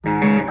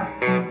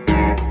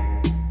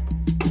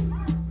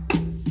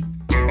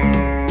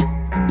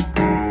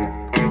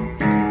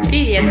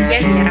Я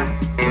Вера.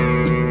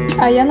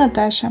 А я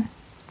Наташа.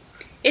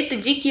 Это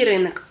 «Дикий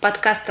рынок» –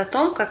 подкаст о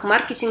том, как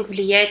маркетинг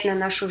влияет на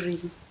нашу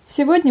жизнь.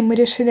 Сегодня мы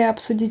решили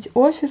обсудить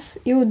офис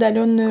и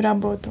удаленную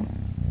работу.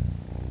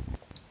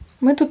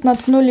 Мы тут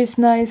наткнулись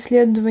на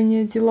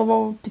исследование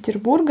делового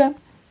Петербурга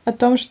о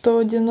том,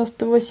 что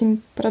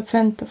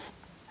 98%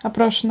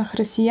 опрошенных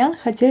россиян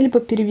хотели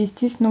бы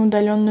перевестись на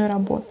удаленную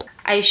работу.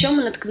 А еще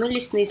мы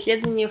наткнулись на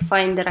исследование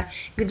Файндера,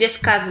 где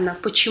сказано,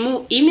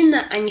 почему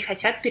именно они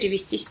хотят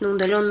перевестись на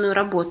удаленную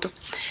работу.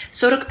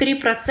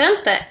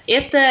 43% –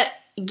 это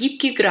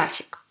гибкий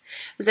график.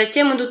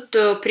 Затем идут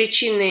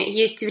причины: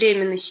 есть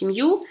время на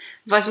семью,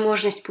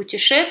 возможность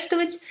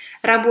путешествовать,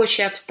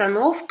 рабочая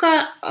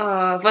обстановка,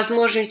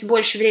 возможность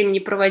больше времени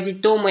проводить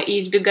дома и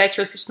избегать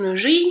офисную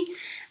жизнь,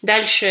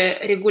 дальше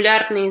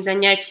регулярные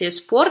занятия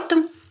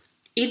спортом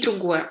и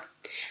другое.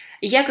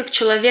 Я как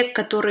человек,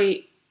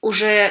 который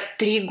уже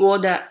 3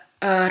 года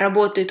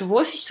работает в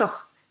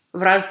офисах,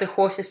 в разных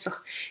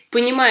офисах,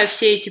 понимаю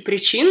все эти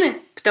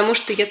причины, потому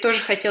что я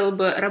тоже хотела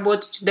бы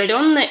работать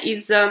удаленно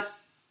из-за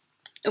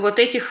вот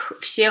этих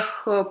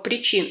всех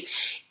причин.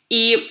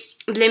 И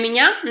для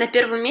меня на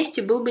первом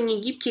месте был бы не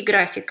гибкий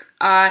график,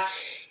 а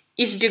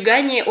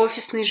избегание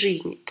офисной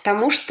жизни,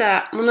 потому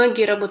что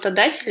многие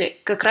работодатели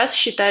как раз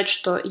считают,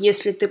 что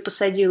если ты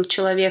посадил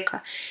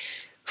человека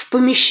в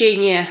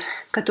помещение,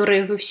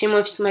 которое вы всем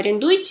офисом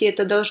арендуете,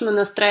 это должно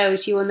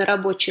настраивать его на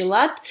рабочий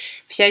лад,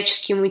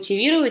 всячески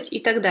мотивировать и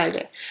так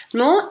далее.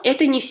 Но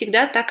это не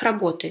всегда так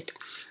работает.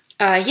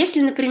 Если,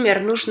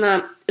 например,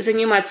 нужно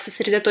заниматься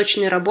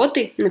сосредоточенной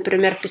работой,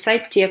 например,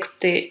 писать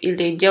тексты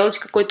или делать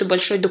какой-то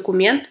большой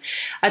документ,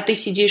 а ты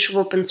сидишь в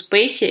open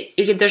space,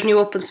 или даже не в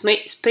open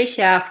space,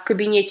 а в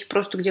кабинете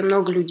просто, где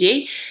много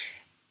людей,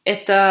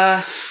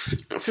 это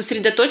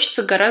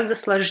сосредоточиться гораздо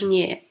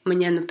сложнее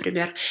мне,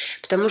 например,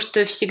 потому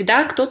что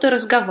всегда кто-то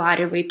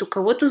разговаривает, у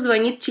кого-то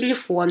звонит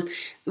телефон.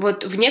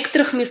 Вот в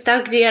некоторых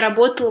местах, где я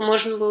работала,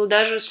 можно было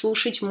даже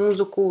слушать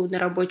музыку на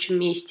рабочем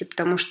месте,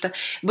 потому что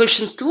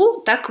большинству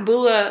так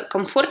было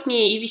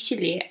комфортнее и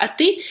веселее. А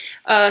ты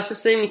со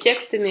своими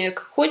текстами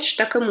как хочешь,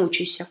 так и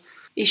мучайся.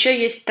 Еще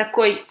есть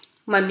такой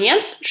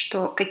момент,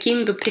 что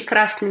какими бы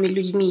прекрасными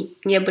людьми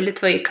не были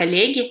твои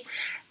коллеги,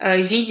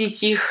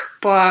 видеть их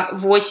по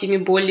 8 и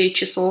более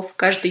часов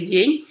каждый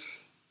день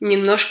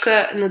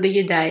немножко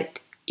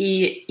надоедает.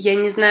 И я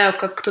не знаю,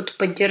 как кто-то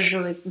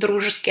поддерживает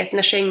дружеские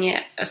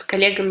отношения с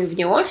коллегами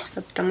вне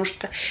офиса, потому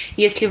что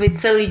если вы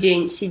целый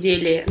день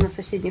сидели на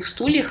соседних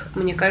стульях,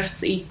 мне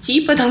кажется,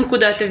 идти потом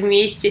куда-то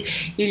вместе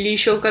или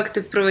еще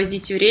как-то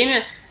проводить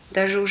время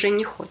даже уже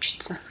не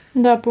хочется.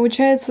 Да,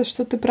 получается,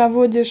 что ты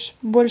проводишь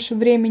больше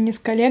времени с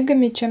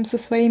коллегами, чем со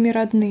своими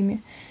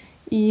родными.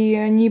 И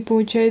они,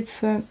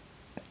 получается,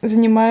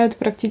 занимают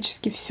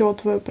практически все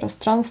твое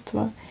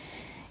пространство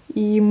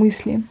и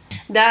мысли.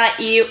 Да,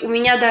 и у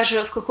меня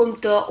даже в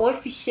каком-то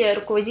офисе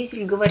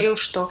руководитель говорил,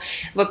 что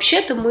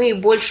вообще-то мы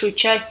большую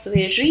часть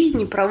своей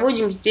жизни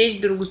проводим здесь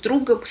друг с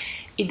другом,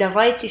 и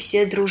давайте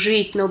все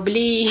дружить, но,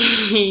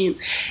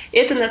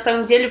 это на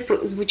самом деле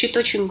звучит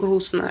очень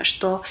грустно,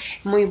 что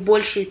мы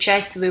большую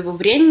часть своего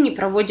времени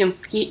проводим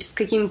с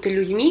какими-то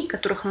людьми,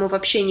 которых мы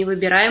вообще не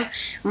выбираем.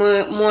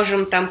 Мы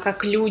можем там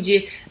как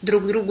люди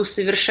друг другу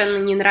совершенно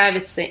не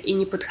нравиться и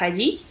не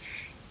подходить,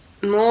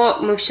 но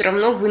мы все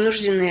равно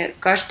вынуждены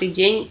каждый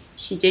день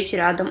сидеть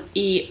рядом.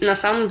 И на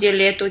самом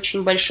деле это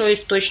очень большой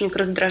источник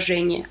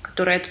раздражения,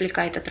 который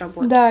отвлекает от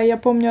работы. Да, я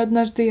помню,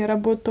 однажды я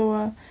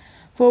работала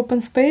в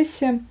open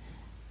space,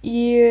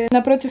 и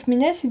напротив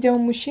меня сидел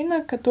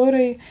мужчина,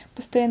 который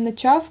постоянно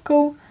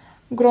чавкал,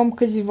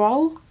 громко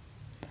зевал,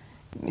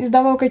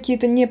 издавал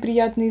какие-то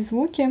неприятные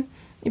звуки,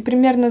 и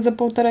примерно за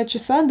 1,5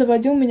 часа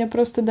доводил меня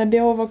просто до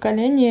белого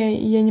коленя,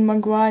 и я не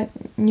могла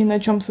ни на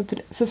чем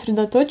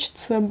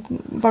сосредоточиться,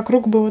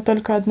 вокруг было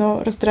только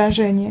одно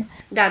раздражение.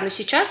 Да, но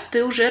сейчас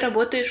ты уже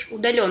работаешь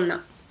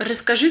удаленно.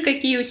 Расскажи,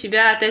 какие у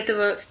тебя от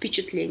этого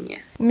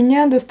впечатления? У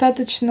меня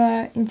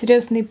достаточно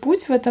интересный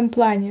путь в этом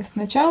плане.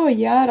 Сначала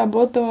я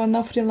работала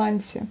на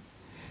фрилансе.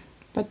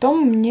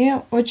 Потом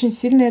мне очень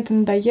сильно это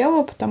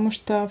надоело, потому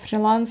что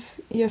фриланс,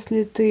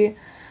 если ты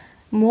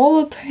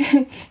молод,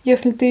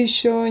 если ты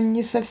еще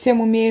не совсем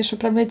умеешь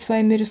управлять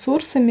своими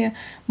ресурсами,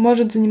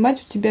 может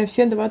занимать у тебя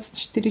все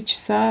 24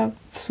 часа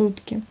в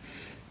сутки.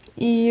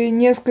 И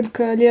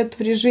несколько лет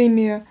в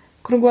режиме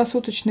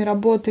круглосуточной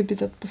работы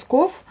без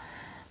отпусков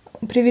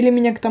привели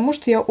меня к тому,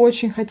 что я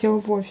очень хотела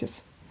в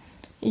офис.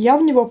 Я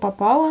в него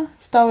попала,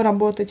 стала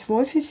работать в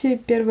офисе.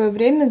 Первое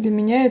время для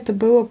меня это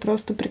было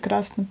просто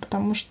прекрасно,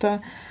 потому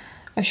что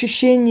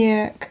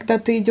ощущение, когда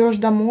ты идешь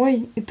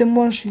домой, и ты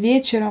можешь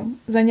вечером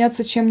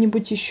заняться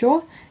чем-нибудь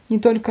еще, не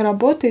только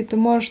работой, ты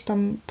можешь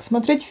там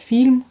посмотреть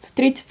фильм,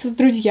 встретиться с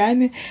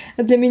друзьями.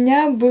 Для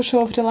меня,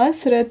 бывшего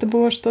фрилансера, это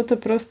было что-то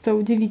просто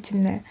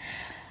удивительное.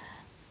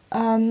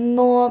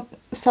 Но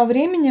со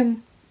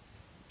временем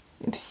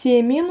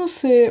все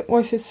минусы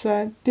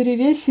офиса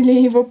перевесили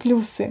его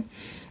плюсы.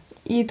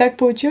 И так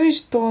получилось,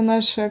 что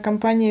наша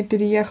компания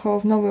переехала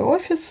в новый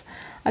офис,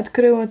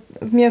 открыла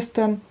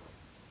вместо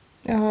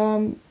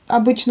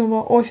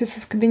обычного офиса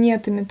с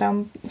кабинетами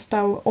там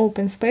стал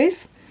open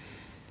space,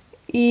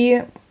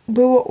 и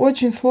было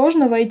очень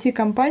сложно в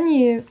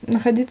IT-компании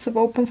находиться в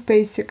open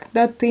space,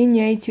 когда ты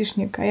не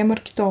айтишник, а я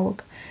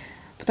маркетолог.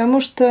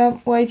 Потому что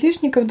у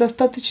айтишников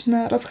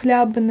достаточно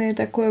расхлябанное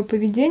такое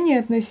поведение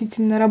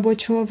относительно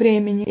рабочего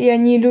времени. И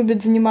они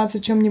любят заниматься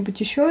чем-нибудь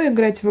еще,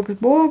 играть в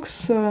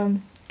Xbox,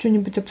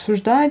 что-нибудь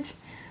обсуждать,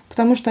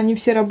 потому что они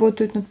все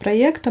работают над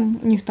проектом,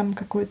 у них там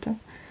какой-то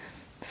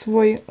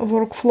свой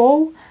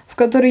workflow, в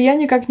который я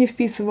никак не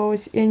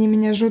вписывалась, и они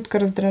меня жутко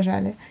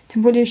раздражали.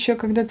 Тем более еще,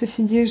 когда ты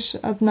сидишь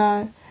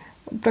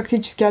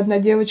практически одна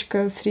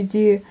девочка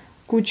среди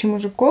кучи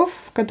мужиков,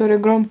 которые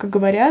громко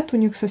говорят, у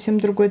них совсем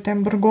другой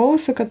тембр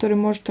голоса, который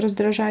может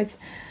раздражать.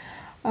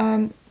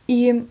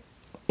 И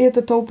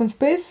этот open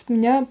space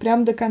меня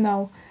прям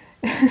доконал.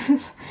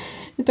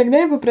 И тогда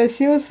я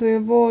попросила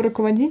своего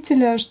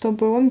руководителя,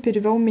 чтобы он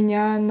перевел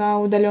меня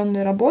на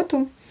удаленную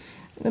работу.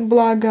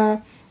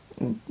 Благо,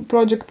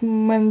 project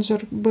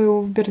менеджер был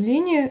в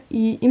Берлине,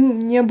 и им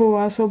не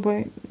было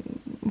особо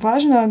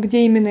важно,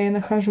 где именно я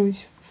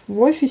нахожусь,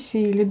 в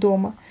офисе или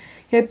дома.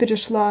 Я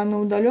перешла на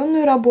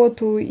удаленную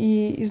работу,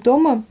 и из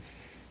дома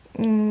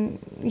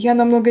я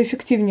намного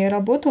эффективнее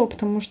работала,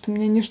 потому что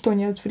меня ничто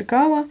не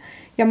отвлекало.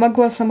 Я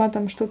могла сама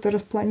там что-то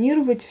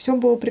распланировать, все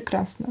было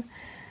прекрасно.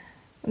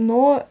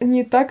 Но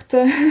не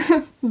так-то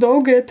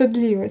долго это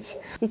длилось.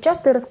 Сейчас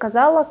ты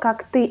рассказала,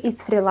 как ты из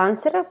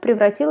фрилансера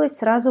превратилась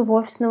сразу в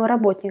офисного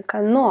работника.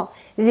 Но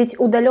ведь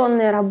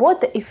удаленная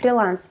работа и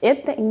фриланс –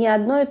 это не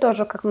одно и то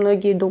же, как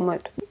многие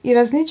думают. И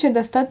различие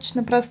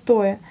достаточно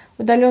простое.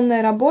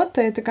 Удаленная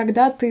работа – это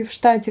когда ты в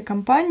штате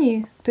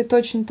компании, ты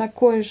точно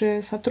такой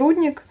же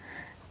сотрудник,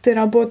 ты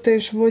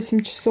работаешь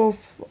 8 часов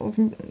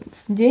в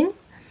день,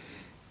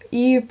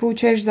 и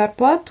получаешь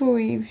зарплату,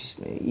 и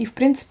в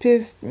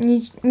принципе,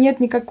 нет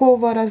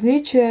никакого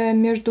различия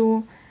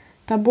между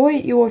тобой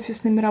и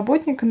офисными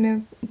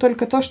работниками,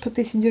 только то, что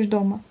ты сидишь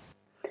дома.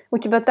 У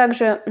тебя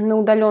также на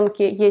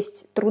удаленке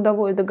есть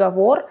трудовой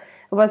договор,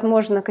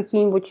 возможно,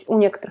 какие-нибудь у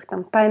некоторых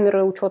там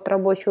таймеры учет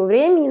рабочего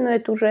времени, но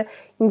это уже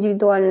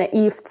индивидуально.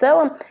 И в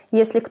целом,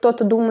 если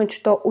кто-то думает,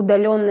 что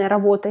удаленная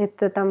работа –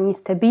 это там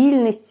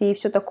нестабильность и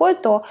все такое,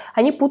 то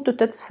они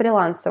путают это с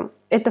фрилансом.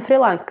 Это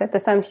фриланс, когда ты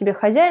сам себе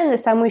хозяин, ты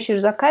сам ищешь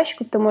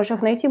заказчиков, ты можешь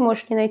их найти,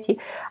 можешь не найти.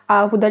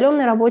 А в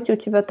удаленной работе у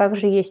тебя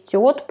также есть и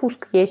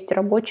отпуск, есть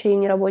рабочее и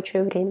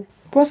нерабочее время.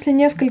 После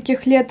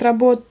нескольких лет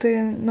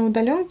работы на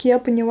удаленке я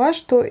поняла,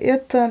 что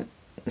это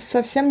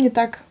совсем не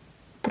так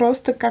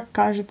просто, как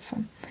кажется.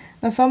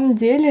 На самом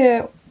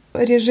деле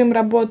режим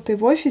работы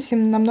в офисе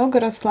намного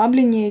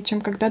расслабленнее,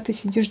 чем когда ты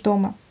сидишь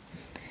дома.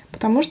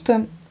 Потому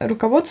что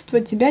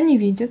руководство тебя не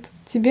видит,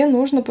 тебе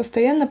нужно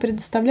постоянно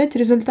предоставлять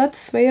результаты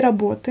своей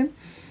работы,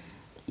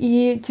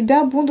 и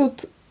тебя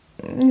будут,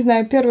 не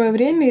знаю, первое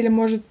время, или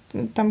может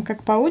там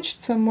как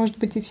получится, может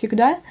быть и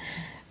всегда,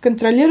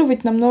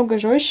 контролировать намного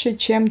жестче,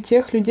 чем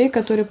тех людей,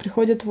 которые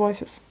приходят в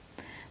офис.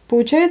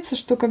 Получается,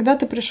 что когда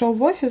ты пришел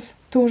в офис,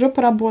 ты уже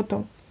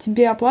поработал.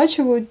 Тебе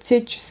оплачивают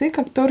те часы,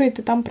 которые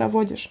ты там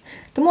проводишь.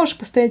 Ты можешь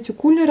постоять у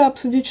кулера,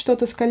 обсудить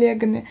что-то с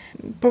коллегами,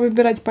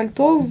 повыбирать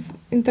пальто в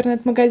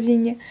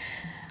интернет-магазине,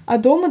 а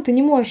дома ты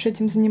не можешь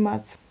этим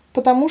заниматься,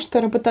 потому что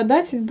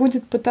работодатель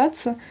будет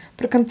пытаться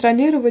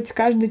проконтролировать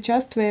каждый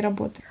час твоей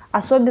работы.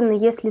 Особенно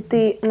если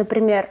ты,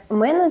 например,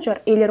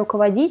 менеджер или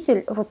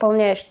руководитель,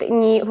 ты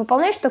не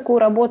выполняешь такую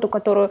работу,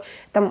 которую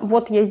там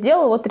вот я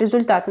сделал, вот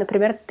результат.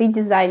 Например, ты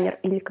дизайнер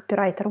или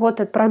копирайтер. Вот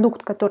этот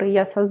продукт, который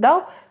я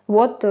создал,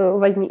 вот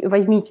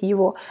возьмите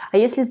его. А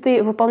если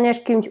ты выполняешь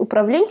какие-нибудь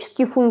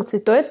управленческие функции,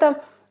 то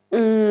это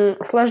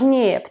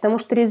сложнее, потому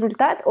что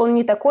результат, он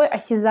не такой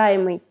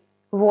осязаемый.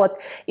 Вот.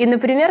 И,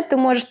 например, ты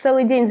можешь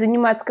целый день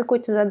заниматься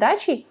какой-то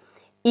задачей,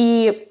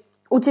 и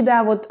у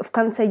тебя вот в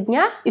конце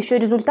дня еще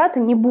результата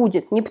не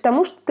будет. Не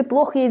потому, что ты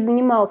плохо ей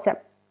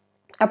занимался,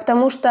 а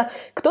потому что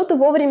кто-то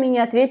вовремя не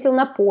ответил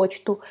на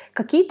почту,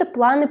 какие-то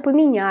планы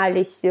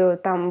поменялись,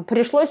 там,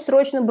 пришлось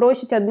срочно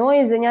бросить одно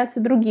и заняться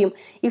другим.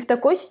 И в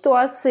такой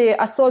ситуации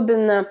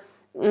особенно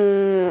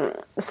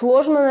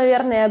сложно,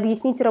 наверное,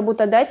 объяснить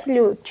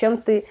работодателю,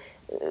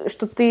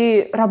 что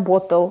ты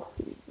работал,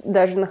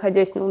 даже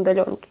находясь на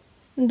удаленке.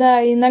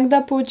 Да, иногда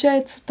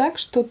получается так,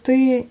 что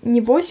ты не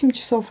 8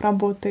 часов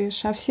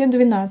работаешь, а все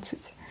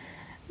 12.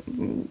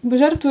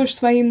 Жертвуешь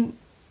своим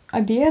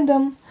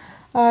обедом,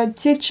 а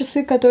те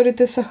часы, которые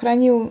ты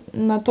сохранил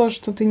на то,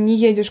 что ты не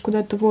едешь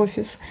куда-то в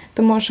офис,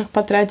 ты можешь их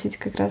потратить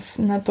как раз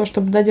на то,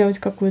 чтобы доделать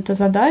какую-то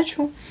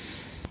задачу.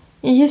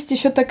 И есть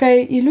еще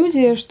такая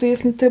иллюзия, что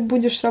если ты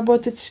будешь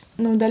работать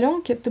на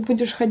удаленке, ты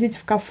будешь ходить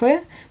в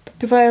кафе,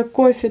 попивая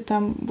кофе,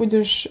 там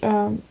будешь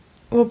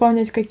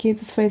выполнять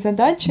какие-то свои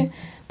задачи,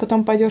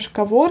 потом пойдешь в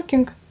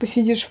коворкинг,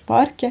 посидишь в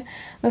парке.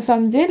 На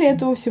самом деле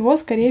этого всего,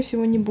 скорее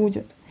всего, не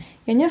будет.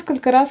 Я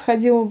несколько раз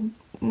ходила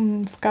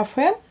в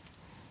кафе,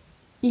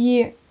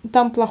 и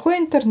там плохой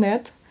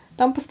интернет,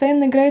 там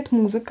постоянно играет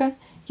музыка.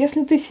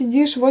 Если ты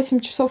сидишь 8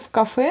 часов в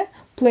кафе,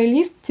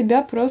 плейлист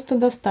тебя просто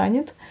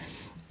достанет.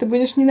 Ты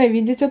будешь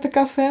ненавидеть это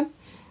кафе.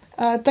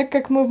 Так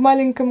как мы в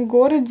маленьком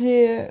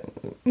городе,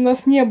 у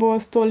нас не было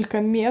столько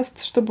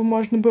мест, чтобы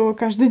можно было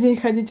каждый день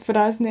ходить в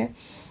разные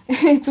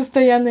и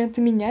постоянно это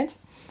менять.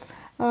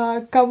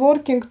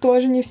 Коворкинг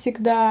тоже не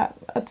всегда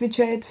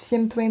отвечает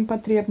всем твоим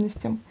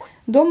потребностям.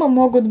 Дома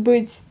могут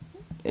быть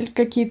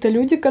какие-то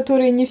люди,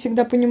 которые не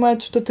всегда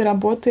понимают, что ты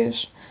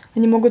работаешь.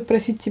 Они могут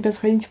просить тебя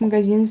сходить в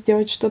магазин,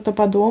 сделать что-то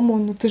по дому.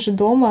 Ну ты же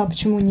дома, а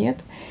почему нет?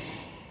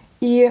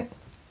 И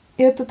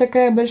это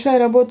такая большая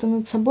работа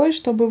над собой,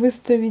 чтобы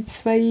выставить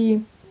свои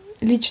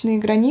личные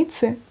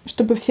границы,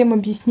 чтобы всем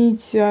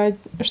объяснить,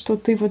 что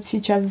ты вот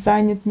сейчас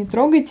занят, не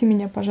трогайте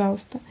меня,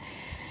 пожалуйста.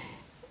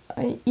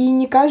 И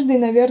не каждый,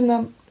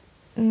 наверное,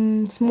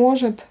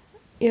 сможет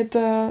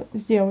это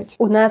сделать.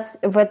 У нас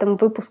в этом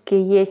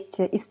выпуске есть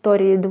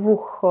истории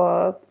двух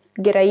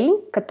героинь,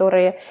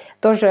 которые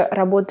тоже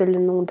работали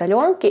на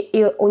удаленке,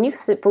 и у них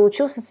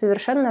получился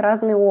совершенно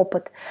разный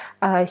опыт.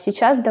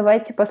 Сейчас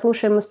давайте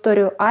послушаем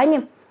историю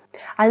Ани.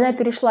 Она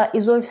перешла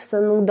из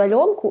офиса на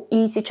удаленку,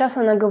 и сейчас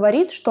она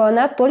говорит, что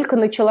она только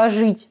начала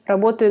жить,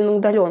 работая на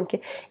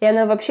удаленке. И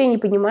она вообще не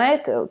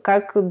понимает,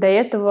 как до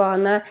этого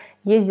она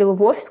ездила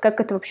в офис,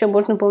 как это вообще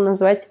можно было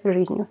назвать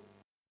жизнью.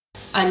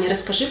 Аня,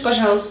 расскажи,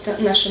 пожалуйста,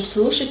 нашим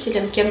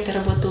слушателям, кем ты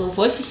работала в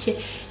офисе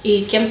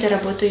и кем ты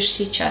работаешь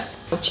сейчас.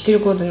 4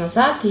 года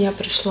назад я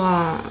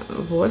пришла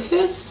в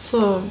офис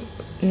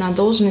на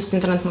должность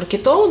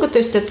интернет-маркетолога, то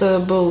есть это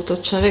был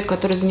тот человек,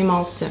 который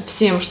занимался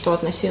всем, что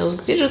относилось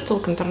к диджитал,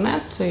 к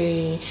интернету,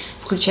 и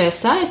включая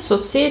сайт,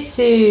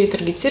 соцсети,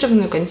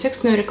 таргетированную,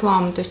 контекстную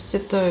рекламу, то есть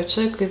это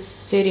человек из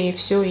серии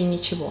 «Все и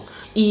ничего».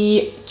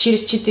 И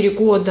через 4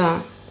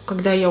 года,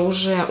 когда я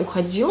уже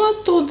уходила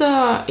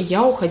оттуда,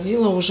 я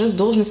уходила уже с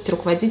должности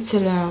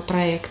руководителя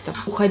проекта.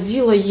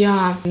 Уходила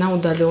я на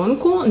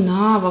удаленку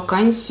на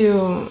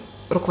вакансию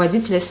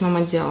руководителя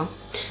СММ-отдела.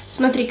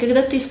 Смотри,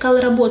 когда ты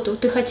искала работу,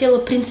 ты хотела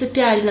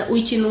принципиально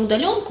уйти на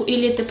удаленку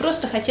или ты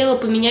просто хотела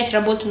поменять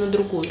работу на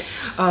другую?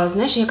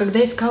 Знаешь, я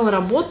когда искала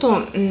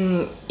работу,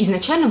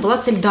 изначально была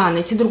цель, да,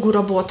 найти другую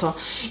работу.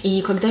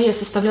 И когда я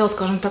составляла,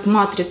 скажем так,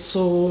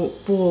 матрицу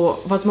по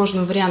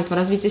возможным вариантам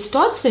развития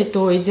ситуации,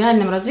 то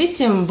идеальным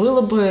развитием было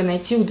бы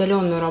найти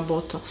удаленную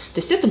работу. То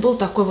есть это был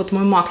такой вот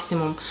мой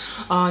максимум.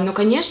 Но,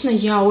 конечно,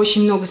 я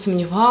очень много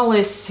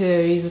сомневалась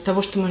из-за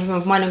того, что мы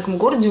живем в маленьком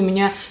городе. У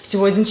меня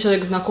всего один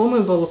человек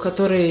знакомый был,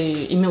 который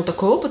имел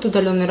такой опыт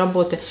удаленной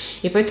работы,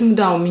 и поэтому,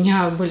 да, у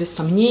меня были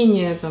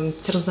сомнения, там,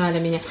 терзали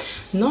меня,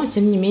 но,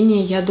 тем не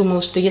менее, я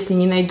думала, что если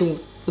не найду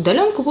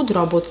удаленку, буду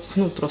работать,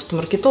 просто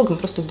маркетологом,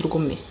 просто в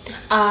другом месте.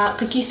 А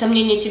какие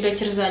сомнения тебя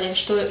терзали?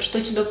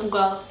 Что тебя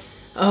пугало?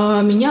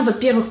 Меня,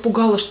 во-первых,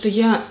 пугало, что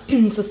я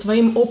со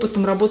своим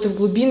опытом работы в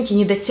глубинке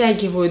не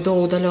дотягиваю до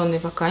удаленной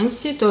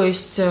вакансии. То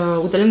есть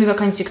удаленные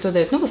вакансии кто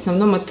дает? В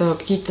основном это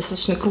какие-то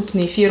достаточно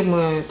крупные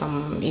фирмы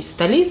там, из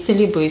столицы,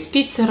 либо из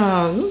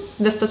Питера,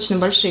 достаточно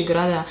большие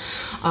города.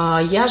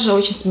 Я же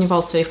очень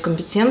сомневалась в своих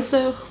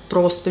компетенциях,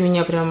 просто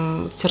меня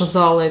прям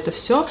терзало это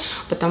все,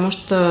 потому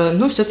что,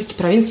 все-таки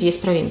провинция есть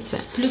провинция.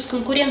 Плюс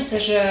конкуренция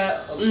же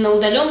на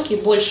удаленке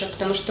больше,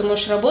 потому что ты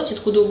можешь работать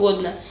откуда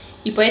угодно.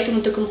 И поэтому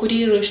ты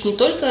конкурируешь не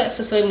только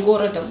со своим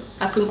городом,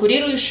 а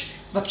конкурируешь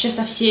вообще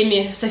со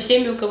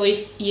всеми, у кого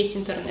есть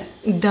интернет.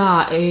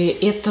 Да, и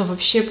это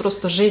вообще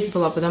просто жесть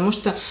была, потому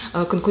что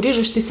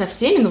конкурируешь ты со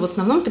всеми, но в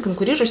основном ты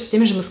конкурируешь с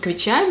теми же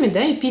москвичами,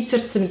 да, и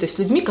питерцами, то есть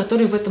людьми,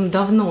 которые в этом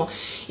давно.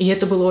 И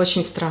это было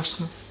очень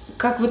страшно.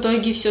 Как в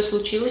итоге все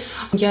случилось?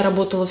 Я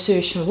работала все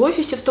еще в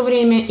офисе в то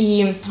время,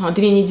 и 2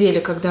 недели,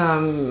 когда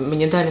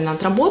мне дали на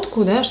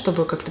отработку, да,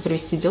 чтобы как-то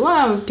привести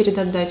дела перед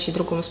отдачей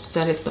другому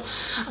специалисту,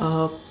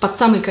 под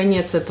самый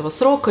конец этого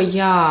срока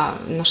я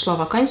нашла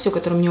вакансию,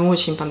 которая мне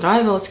очень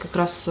понравилась, как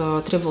раз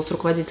требовалась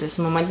руководитель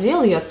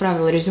СММ-отдела, я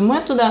отправила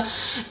резюме туда,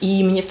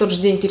 и мне в тот же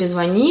день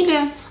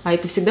перезвонили, а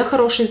это всегда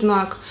хороший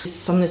знак.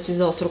 Со мной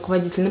связался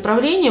руководитель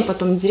направления,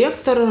 потом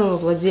директор,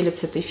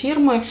 владелец этой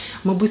фирмы.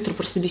 Мы быстро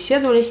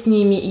прособеседовали с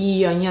ними,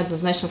 и они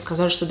однозначно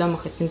сказали, что да, мы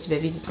хотим тебя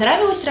видеть.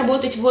 Нравилось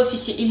работать в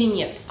офисе или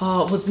нет?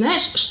 Вот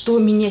знаешь, что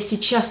меня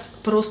сейчас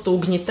просто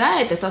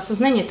угнетает, это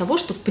осознание того,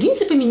 что в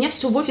принципе меня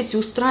все в офисе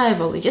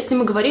устраивало. Если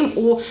мы говорим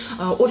о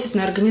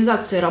офисной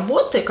организации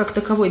работы как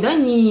таковой, да,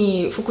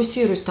 не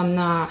фокусируясь там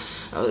на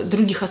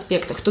других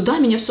аспектах, то да,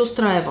 меня все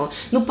устраивало.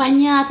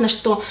 Понятно,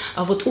 что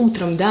вот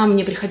утром, да,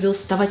 мне приходилось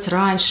вставать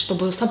раньше,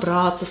 чтобы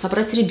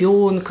собрать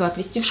ребенка,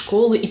 отвезти в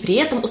школу и при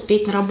этом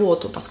успеть на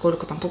работу,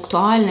 поскольку там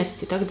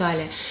пунктуальность и так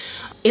далее.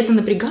 Это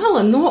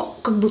напрягало, но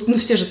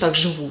все же так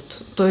живут.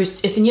 То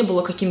есть это не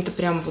было каким-то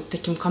прям вот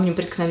таким камнем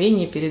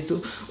преткновения перед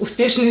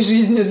успешной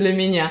жизнью для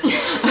меня.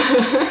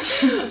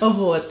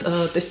 Вот.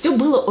 То есть все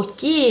было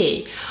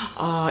окей.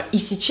 И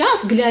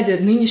сейчас, глядя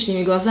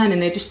нынешними глазами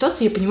на эту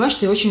ситуацию, я понимаю,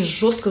 что я очень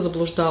жестко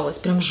заблуждалась.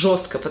 Прям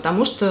жестко,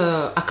 потому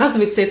что,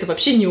 оказывается, это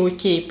вообще не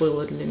окей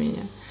было для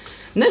меня.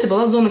 Но это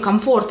была зона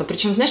комфорта,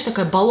 причем, знаешь,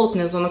 такая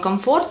болотная зона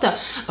комфорта,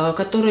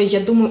 которая, я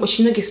думаю,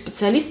 очень многих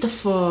специалистов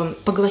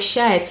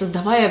поглощает,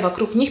 создавая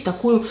вокруг них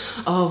такую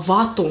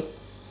вату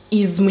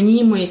из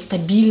мнимой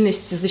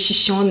стабильности,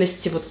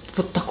 защищенности,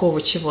 вот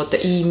такого чего-то.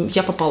 И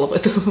я попала в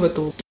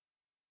эту.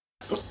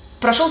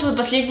 Прошел твой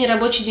последний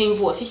рабочий день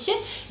в офисе,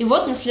 и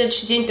вот на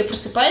следующий день ты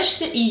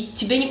просыпаешься, и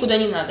тебе никуда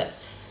не надо.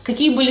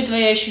 Какие были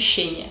твои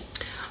ощущения?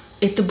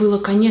 Это было,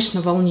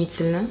 конечно,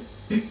 волнительно.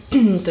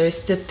 То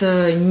есть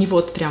это не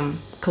вот прям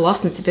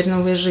классно, теперь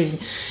новая жизнь.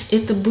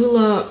 Это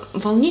было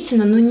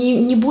волнительно, но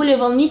не более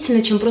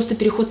волнительно, чем просто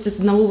переход с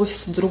одного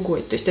офиса в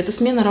другой. То есть это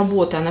смена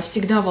работы, она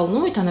всегда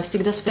волнует, она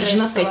всегда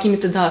сопряжена с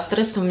какими-то,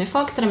 стрессовыми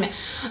факторами.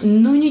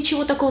 Но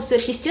ничего такого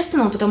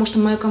сверхъестественного, потому что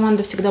моя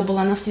команда всегда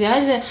была на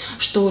связи,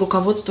 что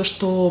руководство,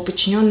 что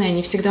подчиненные,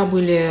 они всегда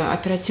были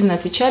оперативно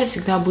отвечали,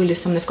 всегда были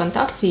со мной в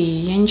контакте, и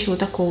я ничего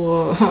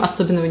такого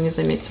особенного не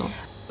заметила.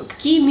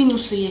 Какие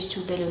минусы есть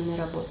у удаленной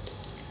работы?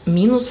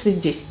 Минус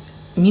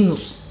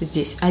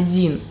здесь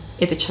один.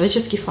 Это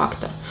человеческий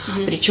фактор.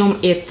 Причем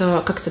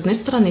это как с одной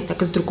стороны,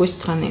 так и с другой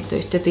стороны. То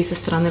есть это и со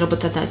стороны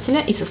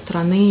работодателя, и со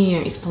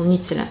стороны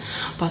исполнителя.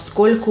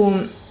 Поскольку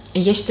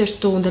я считаю,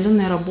 что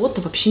удаленная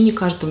работа вообще не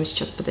каждому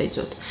сейчас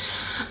подойдет.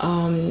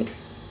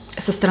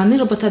 Со стороны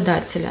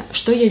работодателя,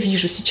 что я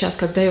вижу сейчас,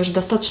 когда я уже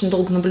достаточно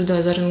долго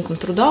наблюдаю за рынком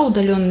труда,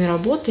 удаленной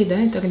работой,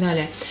 и так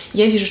далее,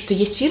 я вижу, что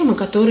есть фирмы,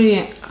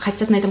 которые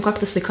хотят на этом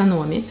как-то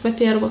сэкономить,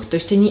 во-первых, то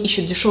есть они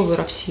ищут дешевую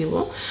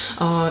рабсилу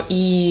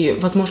и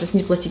возможность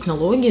не платить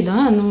налоги,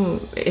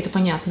 это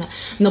понятно,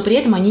 но при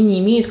этом они не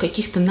имеют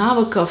каких-то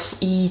навыков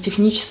и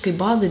технической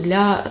базы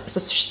для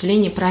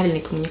осуществления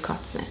правильной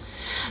коммуникации.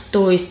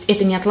 То есть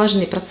это не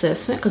отлаженные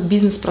процессы, как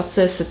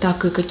бизнес-процессы,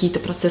 так и какие-то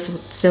процессы,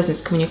 связанные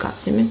с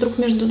коммуникациями друг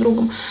между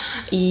другом.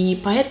 И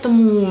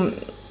поэтому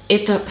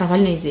это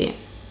провальная идея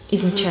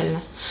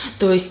изначально.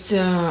 То есть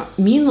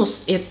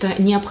минус – это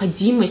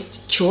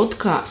необходимость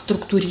четко,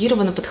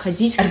 структурированно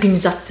подходить к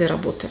организации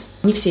работы.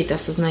 Не все это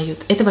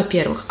осознают. Это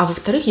во-первых. А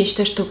во-вторых, я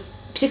считаю, что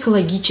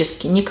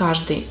психологически не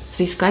каждый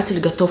соискатель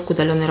готов к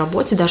удаленной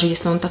работе, даже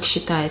если он так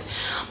считает,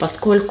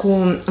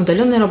 поскольку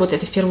удаленная работа –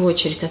 это в первую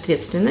очередь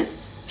ответственность,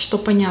 что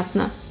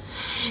понятно,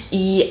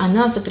 и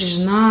она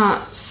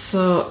сопряжена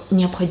с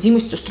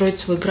необходимостью строить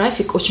свой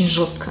график очень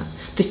жестко.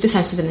 То есть ты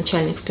сам себе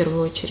начальник в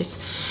первую очередь.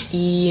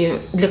 И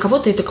для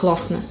кого-то это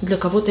классно, для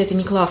кого-то это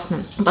не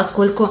классно.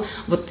 Поскольку,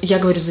 вот я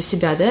говорю за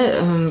себя,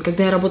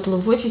 когда я работала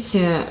в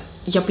офисе,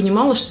 я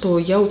понимала, что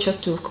я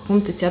участвую в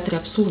каком-то театре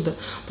абсурда,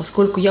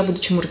 поскольку я,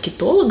 будучи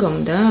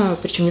маркетологом,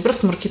 причем не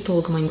просто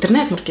маркетологом, а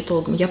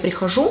интернет-маркетологом, я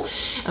прихожу,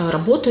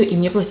 работаю, и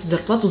мне платят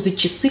зарплату за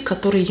часы,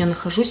 которые я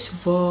нахожусь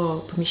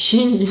в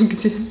помещении,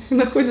 где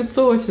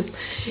находится офис.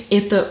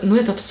 Это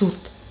абсурд.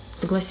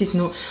 Согласись,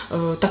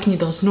 так не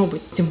должно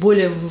быть, тем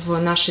более в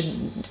нашей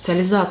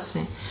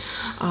специализации.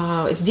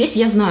 Здесь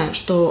я знаю,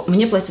 что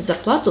мне платят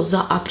зарплату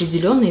за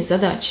определенные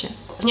задачи.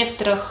 В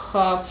некоторых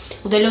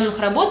удаленных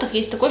работах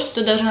есть такое, что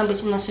ты должна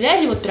быть на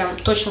связи, вот прям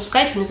точно в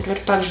скайпе, например,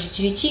 также с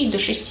 9 до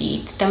 6,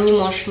 и ты там не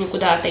можешь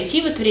никуда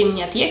отойти в это время,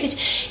 не отъехать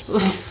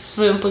в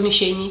своем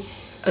помещении.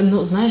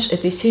 Знаешь,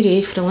 это из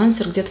серии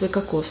 «Фрилансер, где твой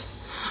кокос?».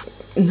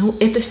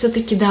 Это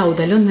все-таки,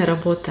 удаленная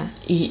работа,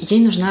 и ей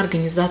нужна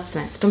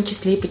организация, в том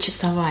числе и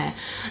почасовая.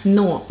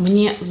 Но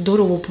мне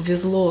здорово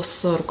повезло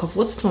с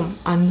руководством,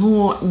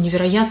 оно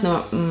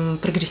невероятно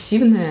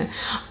прогрессивное,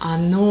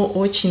 оно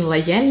очень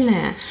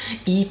лояльное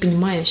и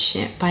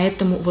понимающее.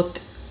 Поэтому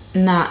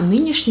на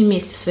нынешнем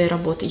месте своей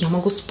работы я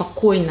могу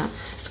спокойно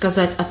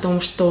сказать о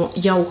том, что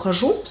я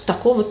ухожу с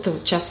такого-то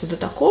часа до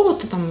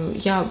такого-то,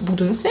 я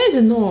буду на связи,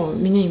 но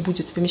меня не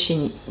будет в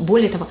помещении.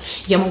 Более того,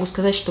 я могу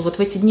сказать, что в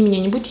эти дни меня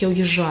не будет, я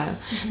уезжаю.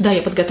 Да,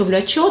 я подготовлю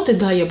отчеты,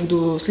 да, я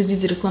буду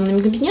следить за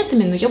рекламными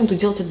кабинетами, но я буду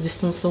делать это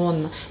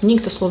дистанционно. Мне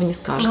никто слова не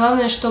скажет.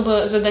 Главное,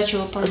 чтобы задача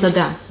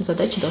выполнялась.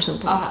 Задачи должны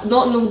выполняться.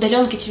 Но на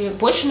удаленке тебе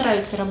больше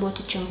нравится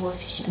работать, чем в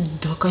офисе?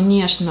 Да,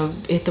 конечно.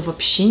 Это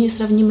вообще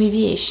несравнимые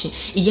вещи.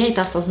 И я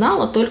это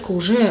осознала только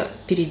уже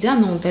перейдя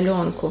на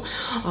удаленку,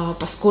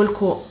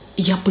 поскольку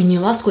я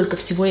поняла, сколько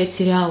всего я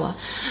теряла.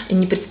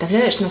 Не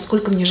представляешь,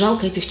 насколько мне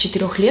жалко этих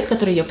 4 лет,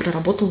 которые я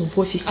проработала в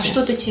офисе. А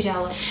что ты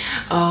теряла?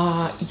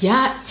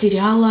 Я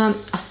теряла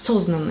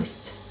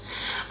осознанность.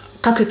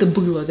 Как это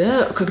было,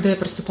 когда я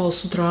просыпалась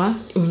с утра,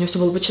 и у меня все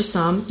было по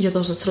часам, я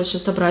должна срочно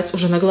собрать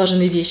уже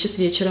наглаженные вещи с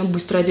вечера,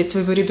 быстро одеть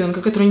своего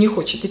ребенка, который не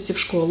хочет идти в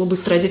школу,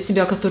 быстро одеть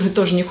себя, который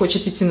тоже не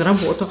хочет идти на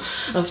работу.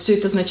 Все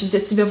это значит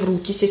взять себя в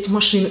руки, сесть в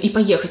машину и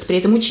поехать. При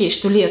этом учесть,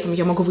 что летом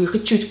я могу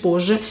выехать чуть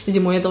позже,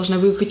 зимой я должна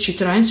выехать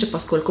чуть раньше,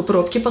 поскольку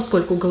пробки,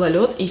 поскольку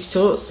гололед и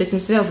все с этим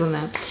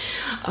связанное.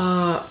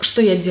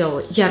 Что я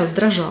делала? Я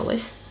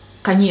раздражалась.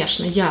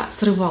 Конечно, я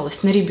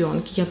срывалась на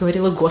ребенке, я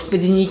говорила: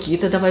 «Господи,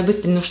 Никита, давай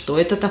быстрее, что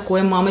это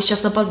такое, мама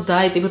сейчас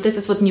опоздает». И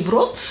этот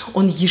невроз,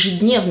 он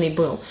ежедневный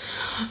был.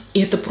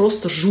 И это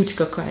просто жуть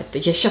какая-то.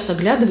 Я сейчас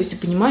оглядываюсь и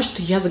понимаю,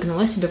 что я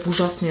загнала себя в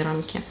ужасные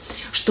рамки.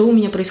 Что у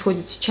меня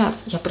происходит сейчас?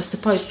 Я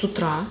просыпаюсь с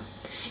утра,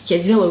 я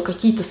делаю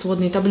какие-то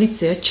сводные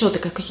таблицы и отчеты,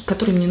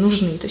 которые мне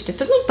нужны. То есть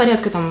это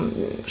порядка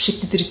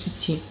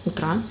 6:30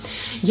 утра.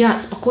 Я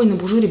спокойно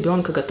бужу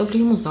ребенка, готовлю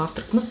ему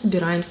завтрак, мы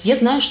собираемся. Я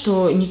знаю,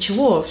 что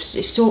ничего,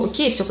 все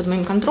окей, все под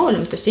моим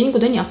контролем, то есть я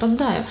никуда не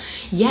опоздаю.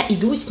 Я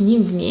иду с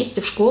ним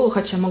вместе в школу,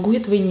 хотя могу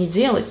этого и не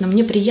делать, но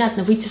мне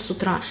приятно выйти с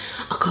утра.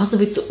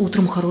 Оказывается,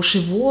 утром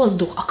хороший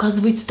воздух,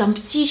 оказывается, там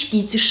птички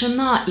и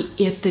тишина,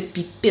 и это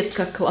пипец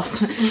как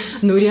классно.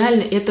 Ну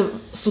реально, это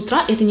с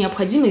утра это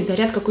необходимый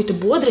заряд какой-то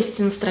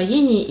бодрости,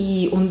 настроения,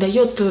 и он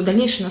дает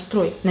дальнейший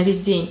настрой на весь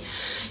день.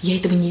 Я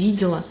этого не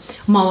видела.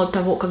 Мало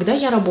того, когда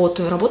я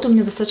работа у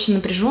меня достаточно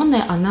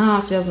напряженная,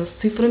 она связана с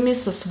цифрами,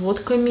 со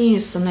сводками,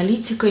 с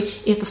аналитикой,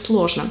 и это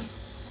сложно.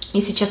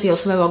 И сейчас я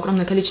усваиваю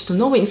огромное количество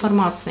новой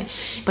информации,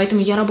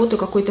 поэтому я работаю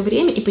какое-то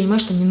время и понимаю,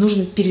 что мне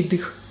нужен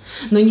передых.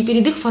 Но не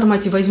передых в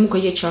формате «возьму-ка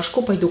я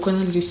чашку, пойду-ка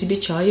налью себе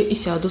чаю и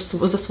сяду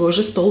за свой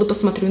же стол и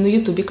посмотрю на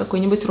ютубе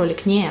какой-нибудь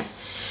ролик». Нет.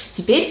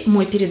 Теперь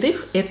мой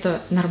передых –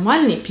 это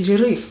нормальный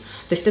перерыв.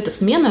 То есть это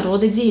смена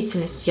рода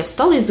деятельности. Я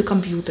встала из-за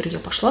компьютера, я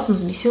пошла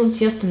замесила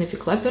тесто,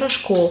 напекла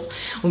пирожков.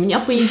 У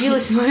меня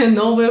появилось мое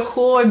новое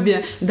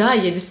хобби. Да,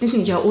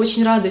 я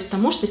очень радуюсь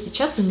тому, что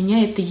сейчас у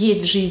меня это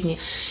есть в жизни.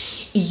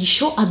 И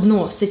еще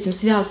одно с этим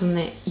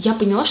связанное. Я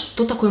поняла,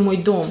 что такое мой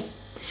дом.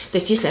 То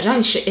есть если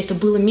раньше это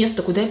было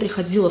место, куда я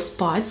приходила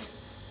спать,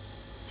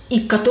 и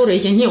которое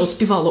я не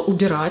успевала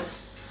убирать,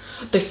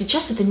 то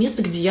сейчас это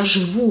место, где я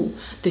живу.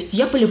 То есть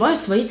я поливаю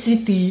свои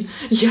цветы,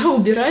 я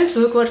убираю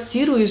свою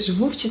квартиру и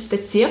живу в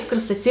чистоте, в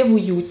красоте, в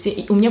уюте.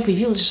 И у меня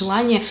появилось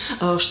желание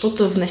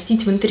что-то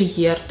вносить в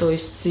интерьер, то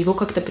есть его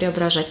как-то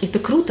преображать. Это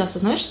круто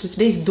осознавать, что у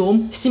тебя есть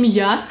дом,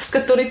 семья, с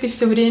которой ты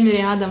все время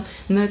рядом.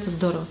 Но это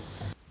здорово.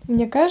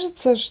 Мне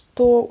кажется,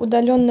 что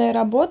удаленная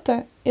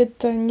работа —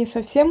 это не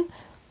совсем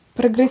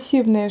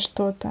прогрессивное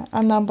что-то,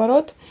 а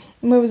наоборот,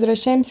 мы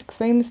возвращаемся к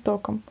своим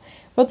истокам.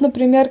 Вот,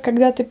 например,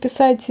 когда-то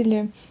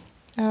писатели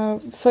в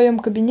своем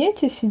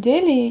кабинете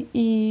сидели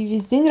и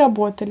весь день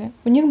работали.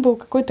 У них был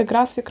какой-то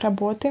график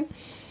работы,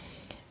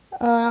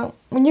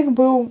 у них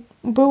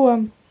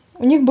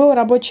было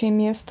рабочее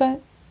место,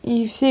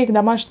 и все их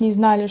домашние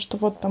знали, что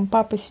вот там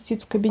папа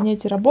сидит в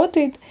кабинете,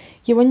 работает,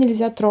 его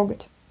нельзя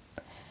трогать.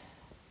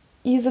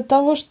 И из-за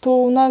того,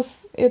 что у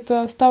нас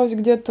это осталось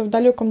где-то в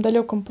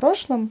далеком-далеком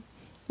прошлом,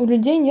 у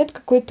людей нет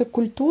какой-то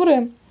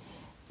культуры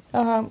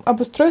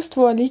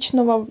обустройства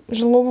личного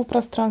жилого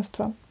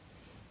пространства.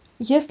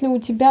 Если у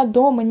тебя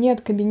дома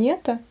нет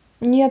кабинета,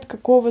 нет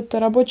какого-то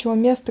рабочего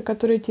места,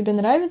 которое тебе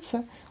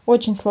нравится,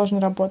 очень сложно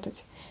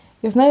работать.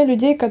 Я знаю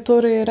людей,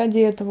 которые ради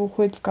этого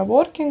уходят в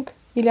коворкинг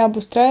или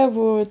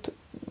обустраивают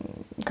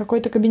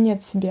какой-то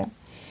кабинет себе.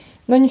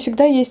 Но не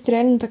всегда есть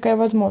реально такая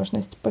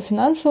возможность по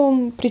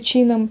финансовым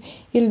причинам,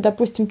 или,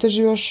 допустим, ты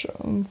живешь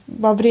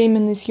во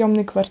временной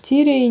съемной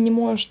квартире и не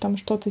можешь там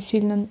что-то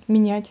сильно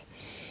менять.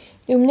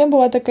 И у меня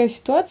была такая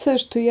ситуация,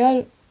 что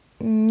я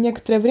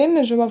некоторое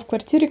время жила в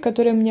квартире,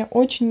 которая мне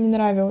очень не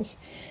нравилась.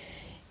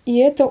 И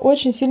это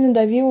очень сильно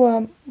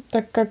давило,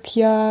 так как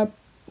я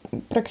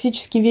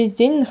практически весь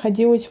день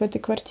находилась в этой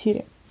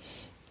квартире.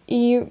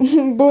 И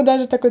был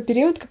даже такой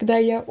период, когда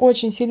я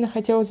очень сильно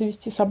хотела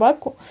завести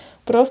собаку,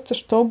 просто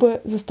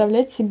чтобы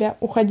заставлять себя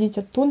уходить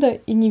оттуда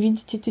и не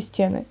видеть эти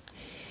стены.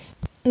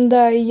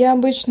 Да, и я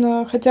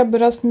обычно хотя бы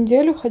раз в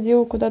неделю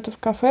ходила куда-то в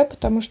кафе,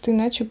 потому что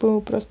иначе было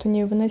просто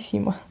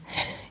невыносимо.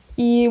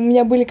 И у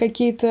меня были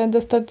какие-то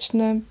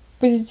достаточно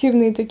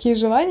позитивные такие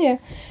желания.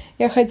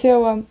 Я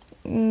хотела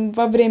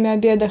во время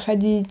обеда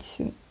ходить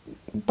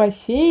в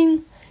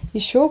бассейн,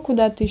 еще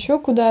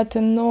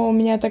куда-то, но у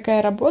меня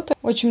такая работа,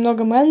 очень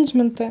много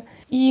менеджмента,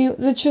 и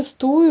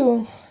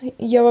зачастую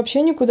я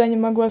вообще никуда не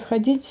могла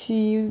сходить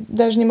и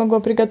даже не могла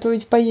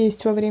приготовить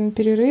поесть во время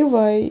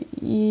перерыва,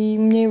 и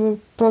мне его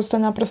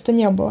просто-напросто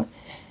не было.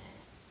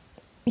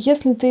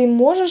 Если ты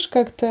можешь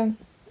как-то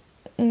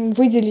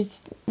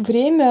выделить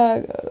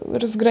время,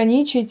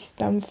 разграничить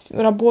там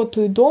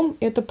работу и дом,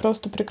 это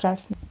просто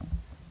прекрасно.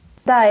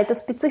 Да, это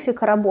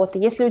специфика работы.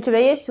 Если у тебя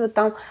есть вот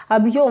там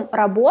объем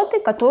работы,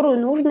 которую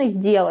нужно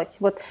сделать,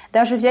 вот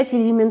даже взять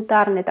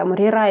элементарный там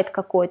рерайт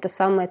какой-то,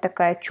 самая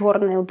такая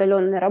черная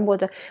удаленная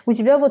работа, у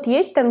тебя вот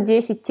есть там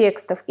 10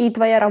 текстов, и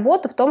твоя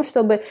работа в том,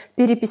 чтобы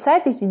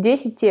переписать эти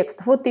 10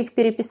 текстов. Вот ты их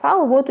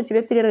переписал, вот у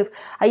тебя перерыв.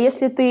 А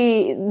если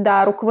ты,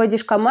 да,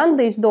 руководишь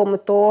командой из дома,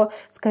 то,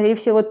 скорее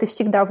всего, ты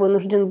всегда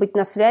вынужден быть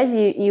на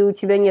связи, и у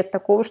тебя нет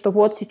такого, что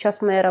вот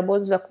сейчас моя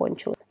работа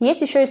закончилась.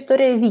 Есть еще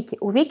история Вики.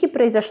 У Вики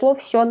произошло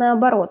все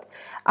наоборот.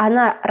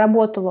 Она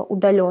работала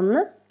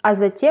удаленно, а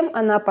затем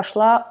она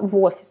пошла в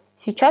офис.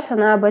 Сейчас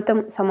она об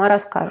этом сама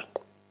расскажет.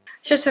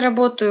 Сейчас я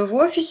работаю в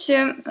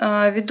офисе,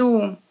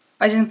 веду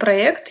один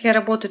проект. Я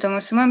работаю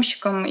там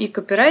СММщиком и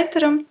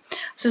копирайтером,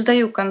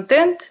 создаю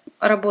контент,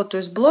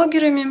 работаю с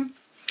блогерами.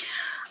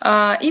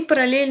 И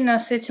параллельно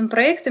с этим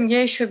проектом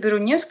я еще беру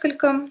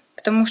несколько,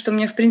 потому что у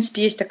меня, в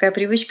принципе, есть такая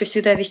привычка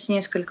всегда вести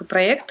несколько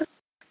проектов.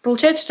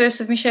 Получается, что я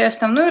совмещаю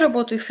основную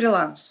работу и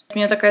фриланс.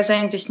 Меня такая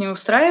занятость не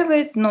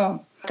устраивает,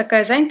 но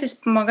такая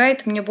занятость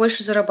помогает мне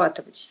больше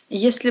зарабатывать.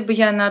 Если бы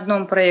я на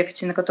одном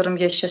проекте, на котором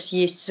я сейчас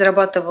есть,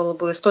 зарабатывала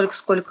бы столько,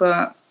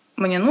 сколько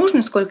мне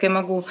нужно, сколько я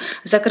могу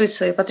закрыть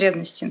свои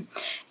потребности,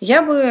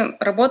 я бы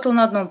работала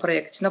на одном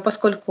проекте. Но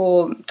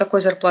поскольку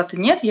такой зарплаты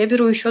нет, я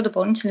беру еще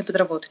дополнительные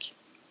подработки.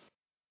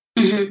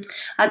 Мгм.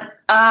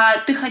 А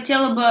ты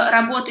хотела бы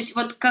работать,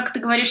 вот как ты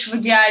говоришь, в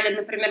идеале,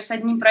 например, с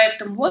одним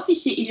проектом в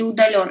офисе или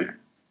удаленно?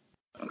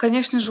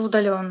 Конечно же,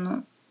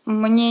 удаленно.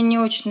 Мне не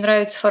очень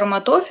нравится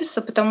формат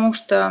офиса, потому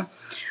что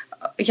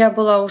я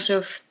была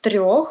уже в 3,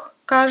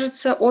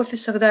 кажется,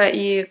 офисах, да,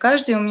 и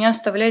каждый у меня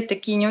оставляет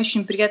такие не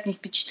очень приятные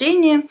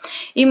впечатления,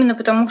 именно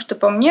потому что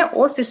по мне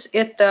офис —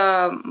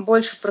 это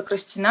больше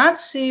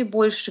прокрастинации,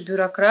 больше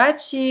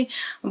бюрократии,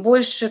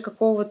 больше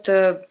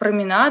какого-то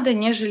променада,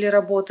 нежели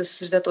работы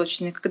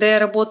сосредоточенной. Когда я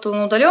работала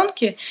на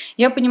удаленке,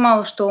 я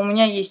понимала, что у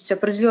меня есть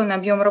определенный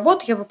объем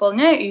работы, я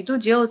выполняю и иду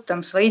делать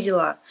там свои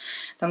дела,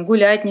 там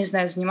гулять, не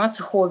знаю,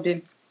 заниматься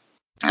хобби.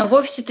 А в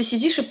офисе ты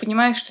сидишь и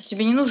понимаешь, что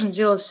тебе не нужно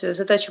делать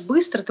задачу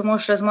быстро, ты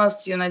можешь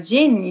размазать ее на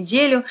день, на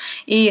неделю,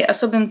 и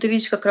особенно ты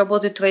видишь, как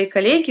работают твои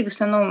коллеги, в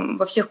основном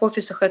во всех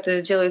офисах это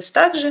делается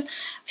так же,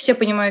 все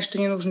понимают, что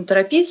не нужно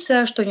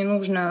торопиться, что не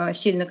нужно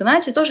сильно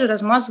гнать, и тоже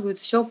размазывают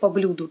все по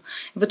блюду.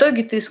 В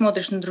итоге ты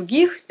смотришь на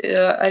других,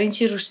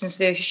 ориентируешься на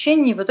свои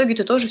ощущения, и в итоге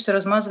ты тоже все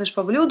размазываешь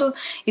по блюду,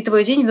 и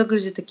твой день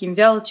выглядит таким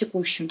вяло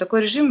текущим.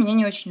 Такой режим меня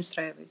не очень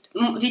устраивает.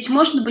 Ведь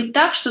может быть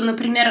так, что,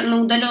 например, на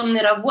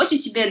удаленной работе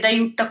тебе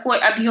дают такой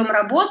объем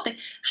работы,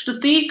 что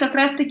ты как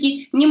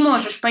раз-таки не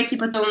можешь пойти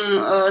потом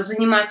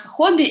заниматься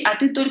хобби, а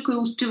ты только и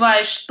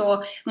успеваешь,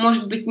 что,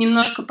 может быть,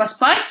 немножко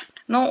поспать.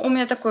 Но у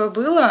меня такое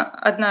было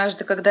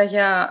однажды, когда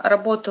я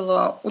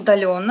работала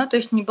удаленно, то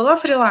есть не была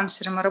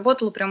фрилансером, а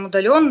работала прям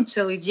удаленно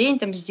целый день,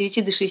 там с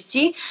 9 до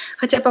 6,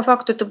 хотя по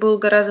факту это было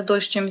гораздо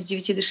дольше, чем с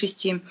 9 до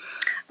 6.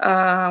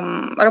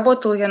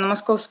 Работала я на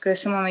московское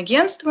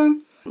СММ-агентство.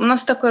 У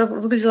нас такой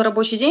выглядел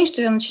рабочий день,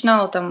 что я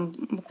начинала там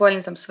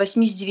буквально там с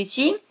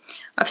 8-9,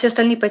 а все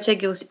остальные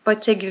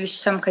подтягивались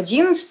часам к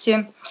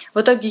 11.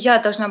 В итоге я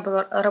должна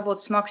была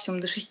работать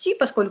максимум до 6,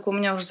 поскольку у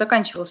меня уже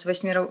заканчивался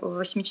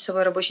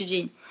 8-часовой рабочий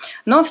день.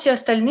 Но все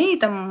остальные,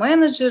 там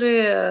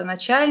менеджеры,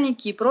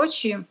 начальники и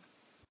прочие,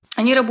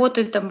 они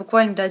работали там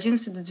буквально до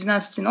 11, до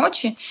 12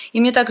 ночи,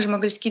 и мне также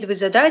могли скидывать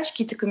задачи,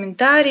 какие-то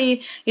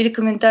комментарии или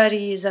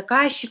комментарии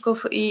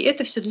заказчиков, и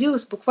это все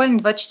длилось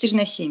буквально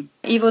 24/7.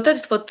 И вот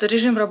этот вот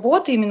режим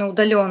работы, именно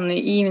удаленный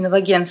и именно в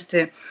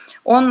агентстве,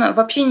 он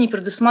вообще не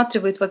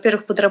предусматривает,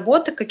 во-первых,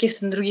 подработок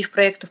каких-то других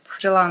проектов по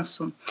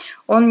фрилансу,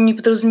 он не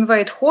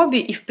подразумевает хобби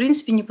и, в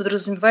принципе, не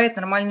подразумевает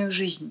нормальную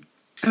жизнь.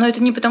 Но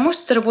это не потому,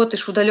 что ты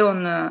работаешь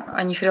удаленно,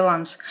 а не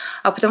фриланс,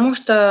 а потому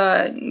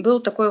что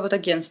было такое вот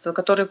агентство,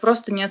 которое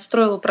просто не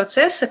отстроило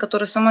процессы,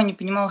 которое само не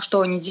понимало,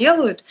 что они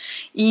делают,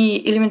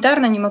 и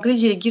элементарно не могли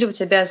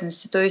делегировать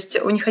обязанности. То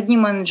есть у них одни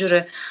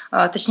менеджеры,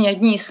 точнее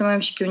одни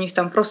СММщики у них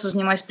там просто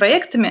занимались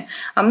проектами,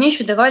 а мне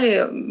еще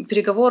давали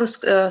переговоры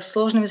с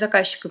сложными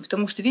заказчиками,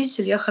 потому что,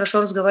 видите ли, я хорошо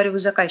разговариваю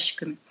с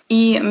заказчиками.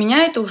 И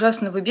меня это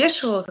ужасно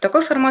выбешивало.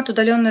 Такой формат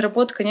удаленной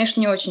работы,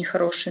 конечно, не очень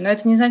хороший, но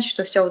это не значит,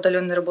 что вся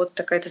удаленная работа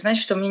такая. Это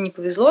значит, что мне не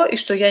повезло и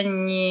что я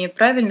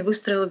неправильно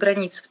выстроила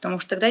границы, потому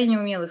что тогда я не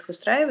умела их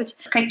выстраивать.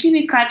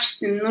 Какими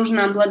качествами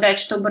нужно обладать,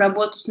 чтобы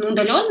работать на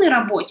удаленной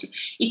работе,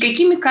 и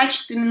какими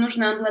качествами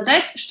нужно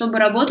обладать, чтобы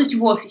работать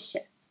в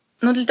офисе?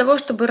 Но для того,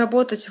 чтобы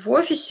работать в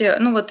офисе,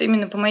 ну вот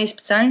именно по моей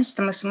специальности,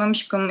 там,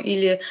 СММщиком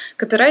или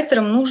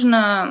копирайтером,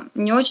 нужно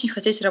не очень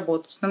хотеть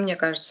работать, но мне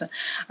кажется.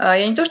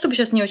 Я не то чтобы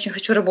сейчас не очень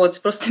хочу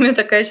работать, просто у меня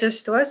такая сейчас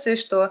ситуация,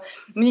 что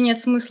мне нет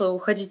смысла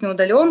уходить на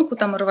удаленку,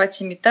 там, рвать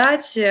и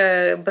метать,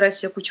 брать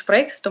себе кучу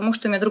проектов, потому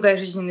что у меня другая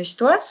жизненная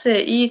ситуация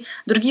и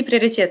другие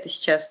приоритеты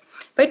сейчас.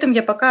 Поэтому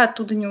я пока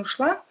оттуда не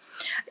ушла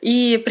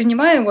и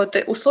принимаю вот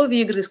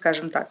условия игры,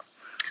 скажем так.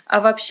 А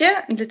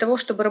вообще, для того,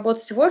 чтобы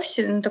работать в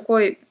офисе на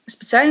такой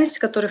специальности,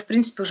 которая, в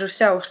принципе, уже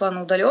вся ушла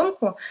на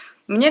удаленку,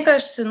 мне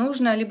кажется,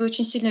 нужно либо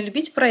очень сильно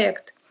любить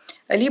проект,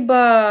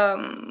 либо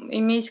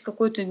иметь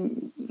какую-то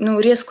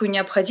резкую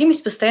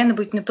необходимость постоянно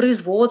быть на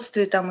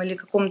производстве там, или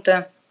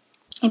каком-то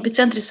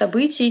эпицентре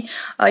событий.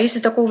 А если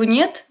такого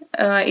нет,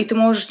 и ты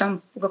можешь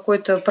там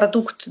какой-то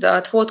продукт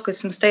отфоткать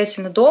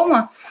самостоятельно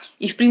дома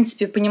и, в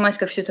принципе, понимать,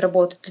 как все это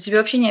работает, то тебе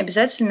вообще не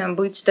обязательно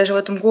быть даже в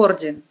этом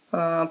городе,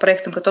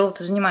 проектом которого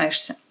ты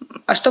занимаешься.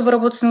 А чтобы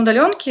работать на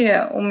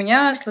удаленке, у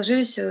меня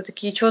сложились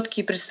такие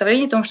четкие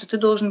представления о том, что ты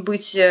должен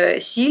быть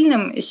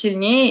сильным,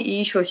 сильнее и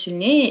еще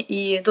сильнее,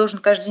 и должен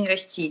каждый день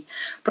расти.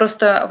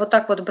 Просто вот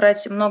так вот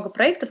брать много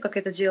проектов, как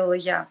это делала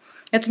я,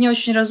 это не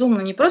очень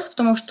разумно, не просто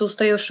потому, что ты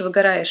устаешь и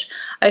выгораешь,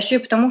 а еще и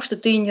потому, что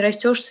ты не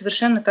растешь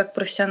совершенно как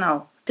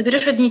профессионал. Ты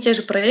берешь одни и те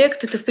же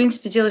проекты, ты, в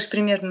принципе, делаешь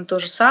примерно то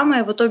же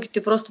самое, в итоге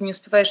ты просто не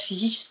успеваешь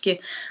физически,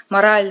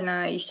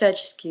 морально и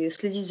всячески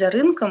следить за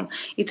рынком,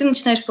 и ты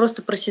начинаешь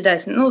просто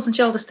проседать. Ну,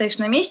 сначала ты стоишь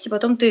на месте,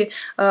 потом ты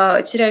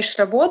теряешь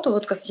работу,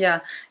 вот как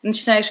я,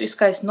 начинаешь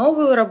искать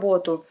новую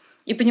работу,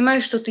 и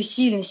понимаешь, что ты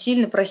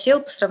сильно-сильно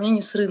просел по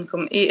сравнению с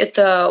рынком. И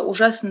это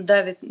ужасно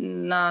давит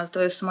на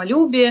твое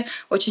самолюбие,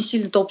 очень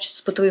сильно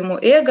топчется по твоему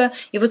эго,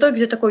 и в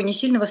итоге ты такой не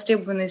сильно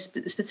востребованный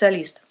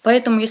специалист.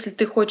 Поэтому, если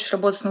ты хочешь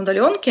работать на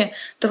удаленке,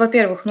 то,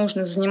 во-первых,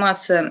 нужно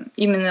заниматься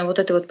именно вот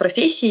этой вот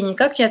профессией, не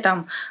как я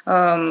там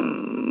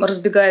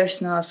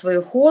разбегаюсь на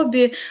свое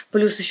хобби,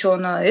 плюс еще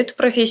на эту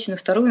профессию, на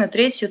вторую, на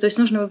третью. То есть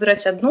нужно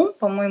выбирать одну,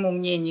 по моему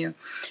мнению,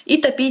 и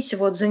топить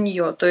вот за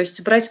нее. То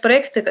есть брать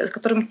проекты, с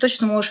которыми ты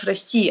точно можешь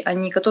расти, а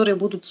не которые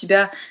будут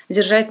тебя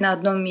держать на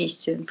одном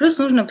месте. Плюс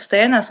нужно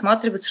постоянно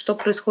осматриваться, что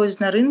происходит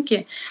на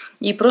рынке,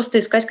 и просто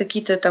искать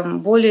какие-то там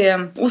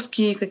более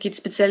узкие какие-то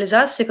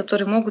специализации,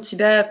 которые могут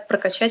тебя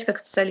прокачать как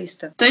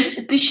специалиста. То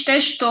есть ты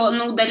считаешь, что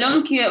на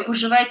удаленке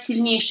выживает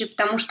сильнейший,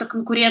 потому что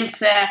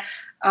конкуренция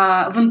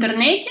в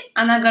интернете,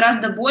 она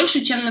гораздо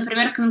больше, чем,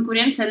 например,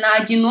 конкуренция на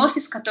один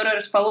офис, который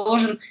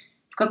расположен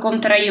в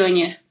каком-то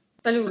районе?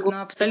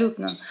 Абсолютно,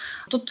 абсолютно.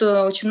 Тут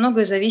очень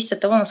многое зависит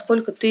от того,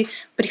 насколько ты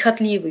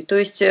прихотливый. То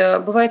есть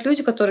бывают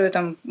люди, которые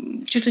там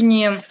чуть ли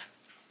не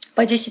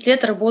по 10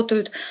 лет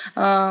работают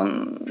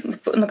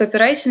на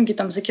копирайтинге,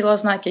 там за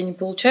килознаки они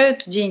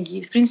получают деньги,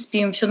 и в принципе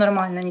им все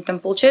нормально, они там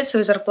получают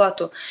свою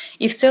зарплату,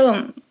 и в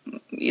целом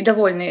и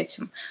довольны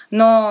этим.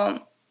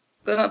 Но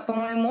по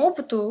моему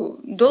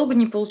опыту долго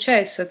не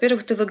получается.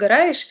 Во-первых, ты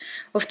выгораешь,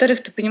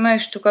 во-вторых, ты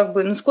понимаешь, что как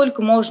бы, ну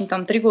сколько можно,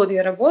 там 3 года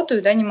я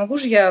работаю, да, не могу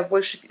же я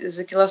больше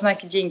за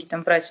килознаки деньги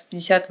там брать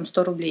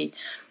 50-100 рублей.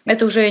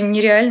 Это уже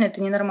нереально,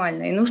 это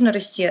ненормально, и нужно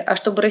расти. А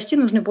чтобы расти,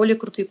 нужны более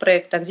крутые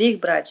проекты, а где их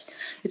брать?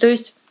 И то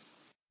есть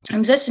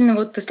обязательно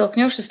вот ты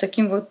столкнешься с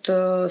таким вот,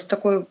 с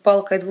такой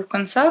палкой о двух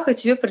концах, и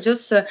тебе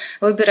придется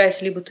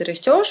выбирать, либо ты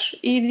растешь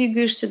и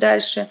двигаешься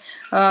дальше,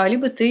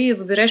 либо ты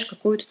выбираешь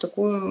какую-то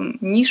такую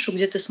нишу,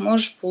 где ты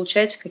сможешь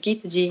получать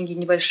какие-то деньги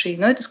небольшие.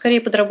 Но это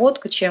скорее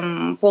подработка,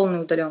 чем полная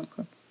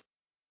удаленка.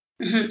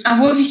 А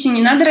в офисе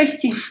не надо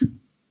расти?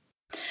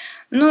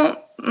 Ну,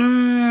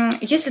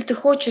 если ты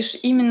хочешь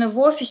именно в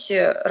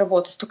офисе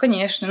работать, то,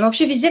 конечно. Но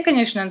вообще везде,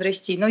 конечно, надо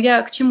расти. Но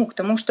я к чему? К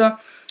тому, что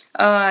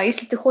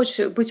если ты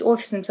хочешь быть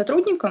офисным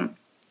сотрудником,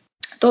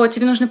 то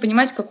тебе нужно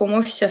понимать, в каком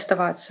офисе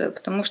оставаться.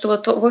 Потому что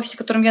вот в офисе, в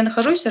котором я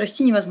нахожусь,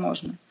 расти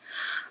невозможно.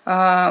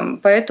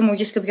 Поэтому,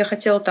 если бы я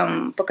хотела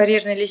там по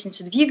карьерной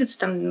лестнице двигаться,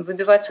 там,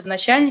 выбиваться в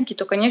начальники,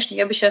 то, конечно,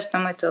 я бы сейчас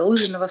там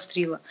лыжи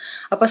навострила.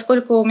 А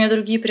поскольку у меня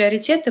другие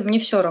приоритеты, мне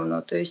все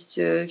равно. То есть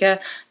я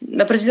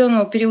до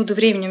определенного периода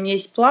времени у меня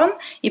есть план,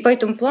 и по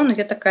этому плану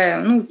я такая,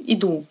 ну,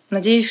 иду.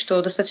 Надеюсь,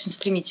 что достаточно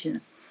стремительно.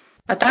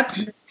 А так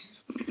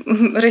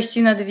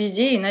расти надо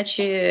везде,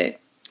 иначе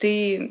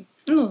ты,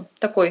 ну,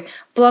 такой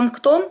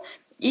планктон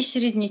и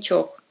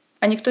середнячок,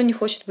 а никто не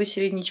хочет быть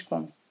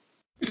середнячком.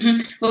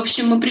 В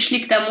общем, мы пришли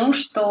к тому,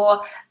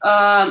 что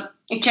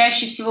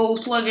чаще всего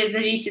условия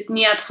зависят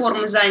не от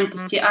формы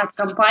занятости, а от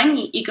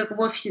компании, и как в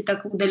офисе,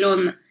 так и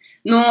удаленно.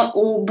 Но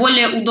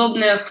более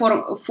удобная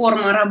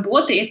форма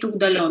работы – это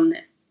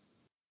удаленная.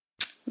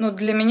 Ну,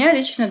 для меня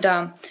лично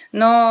да.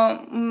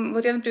 Но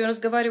вот я, например,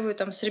 разговариваю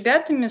там с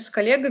ребятами, с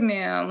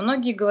коллегами,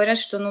 многие говорят,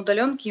 что на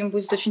удаленке им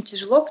будет очень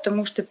тяжело,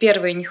 потому что,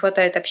 первое, не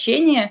хватает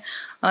общения,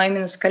 а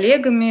именно с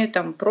коллегами,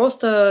 там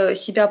просто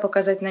себя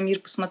показать, на мир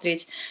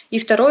посмотреть. И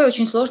второе,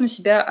 очень сложно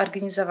себя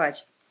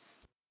организовать.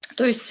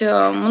 То есть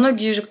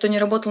многие же, кто не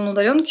работал на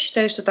удаленке,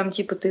 считают, что там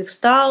типа ты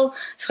встал,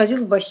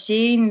 сходил в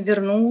бассейн,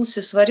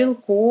 вернулся, сварил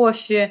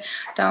кофе,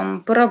 там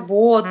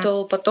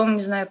поработал, потом,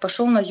 не знаю,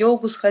 пошел на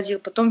йогу сходил,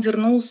 потом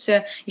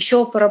вернулся,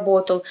 еще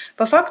поработал.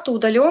 По факту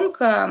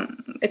удаленка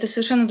это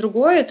совершенно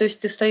другое. То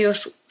есть ты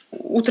встаешь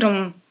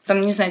утром,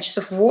 там, не знаю,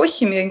 часов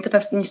 8, я никогда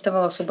не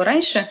вставала особо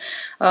раньше,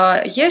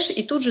 ешь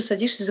и тут же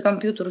садишься за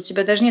компьютер. У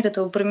тебя даже нет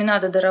этого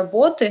променада до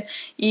работы,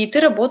 и ты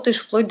работаешь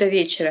вплоть до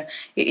вечера.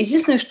 И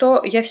единственное,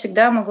 что я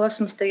всегда могла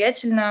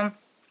самостоятельно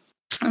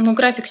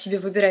график себе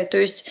выбирать. То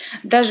есть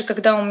даже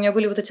когда у меня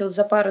были вот эти вот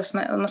запары с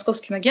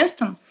московским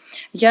агентством,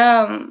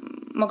 я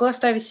могла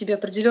ставить себе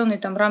определенные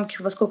там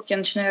рамки, во сколько я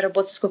начинаю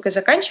работать, сколько я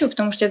заканчиваю,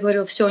 потому что я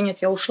говорила, все, нет,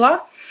 я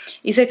ушла.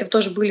 Из-за этого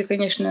тоже были,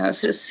 конечно,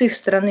 с их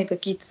стороны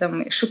какие-то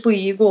там шипы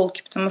и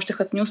иголки, потому что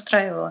их это не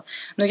устраивало.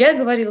 Но я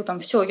говорила там,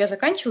 все, я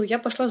заканчиваю, я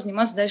пошла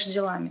заниматься дальше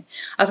делами.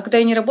 А когда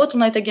я не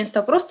работала на это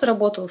агентство, а просто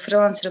работала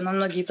фрилансером на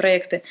многие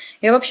проекты,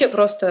 я вообще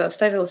просто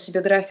ставила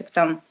себе график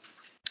там,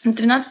 на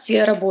 12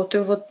 я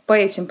работаю вот по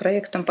этим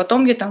проектам,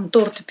 потом я там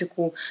торты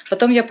пеку,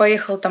 потом я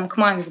поехала там к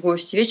маме в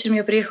гости, вечером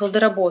я приехала,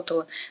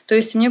 доработала. То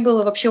есть мне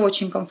было вообще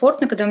очень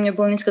комфортно, когда у меня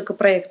было несколько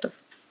проектов.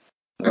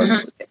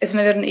 Вот. Это,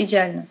 наверное,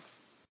 идеально.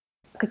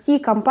 Какие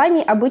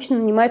компании обычно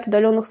нанимают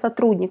удаленных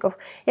сотрудников?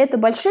 Это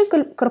большие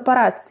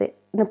корпорации,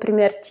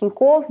 например,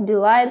 Тинькофф,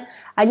 Билайн.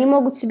 Они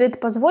могут себе это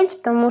позволить,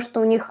 потому что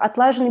у них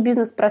отлажены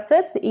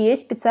бизнес-процессы и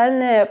есть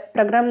специальное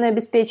программное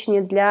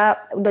обеспечение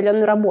для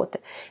удаленной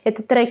работы.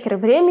 Это трекеры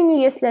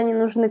времени, если они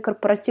нужны,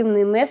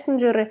 корпоративные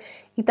мессенджеры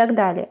и так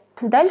далее.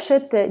 Дальше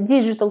это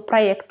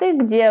диджитал-проекты,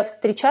 где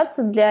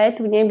встречаться для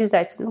этого не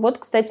обязательно. Вот,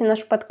 кстати,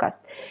 наш подкаст.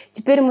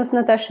 Теперь мы с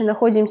Наташей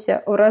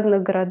находимся в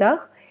разных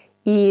городах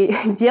и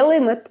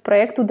делаем этот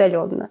проект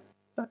удаленно.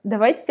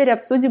 Давай теперь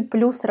обсудим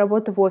плюс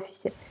работы в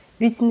офисе.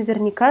 Ведь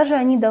наверняка же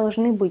они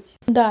должны быть.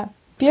 Да,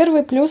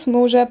 первый плюс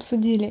мы уже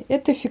обсудили.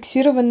 Это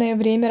фиксированное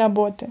время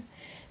работы.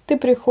 Ты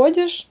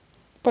приходишь,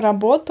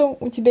 поработал,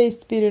 у тебя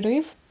есть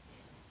перерыв.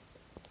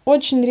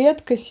 Очень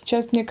редко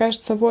сейчас, мне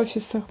кажется, в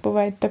офисах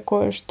бывает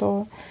такое,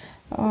 что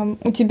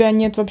у тебя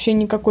нет вообще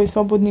никакой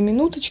свободной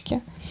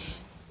минуточки,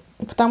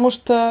 потому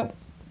что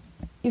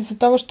из-за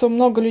того, что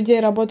много людей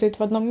работает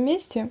в одном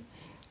месте,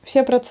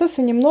 все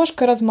процессы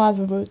немножко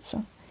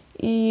размазываются,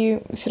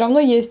 и все равно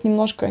есть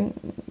немножко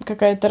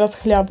какая-то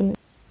расхлябанность.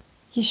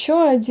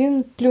 Еще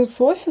один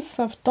плюс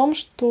офиса в том,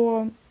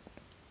 что,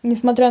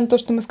 несмотря на то,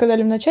 что мы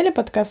сказали в начале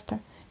подкаста,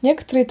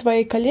 некоторые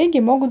твои коллеги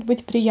могут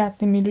быть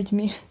приятными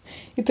людьми,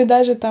 и ты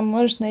даже там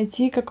можешь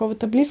найти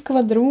какого-то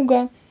близкого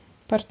друга,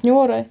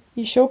 партнера,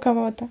 еще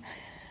кого-то.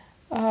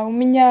 У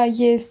меня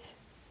есть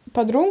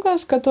подруга,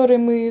 с которой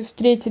мы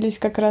встретились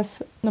как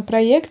раз на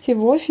проекте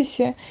в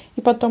офисе,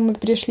 и потом мы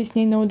перешли с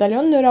ней на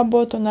удаленную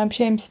работу, но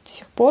общаемся до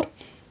сих пор.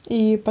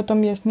 И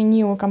потом я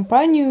сменила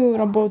компанию,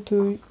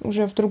 работаю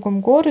уже в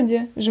другом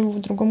городе, живу в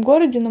другом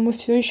городе, но мы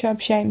все еще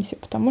общаемся,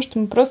 потому что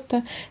мы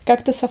просто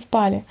как-то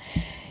совпали.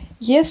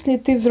 Если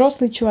ты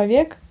взрослый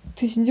человек,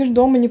 ты сидишь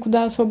дома,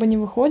 никуда особо не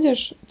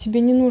выходишь, тебе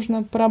не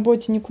нужно по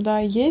работе никуда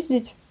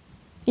ездить,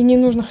 и не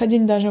нужно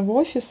ходить даже в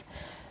офис,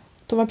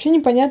 то вообще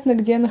непонятно,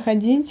 где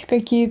находить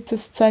какие-то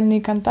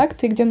социальные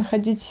контакты и где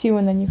находить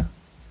силы на них.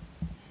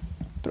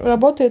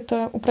 Работа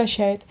это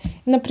упрощает.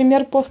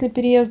 Например, после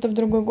переезда в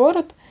другой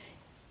город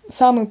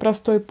самый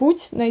простой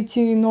путь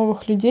найти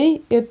новых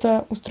людей —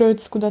 это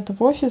устроиться куда-то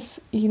в офис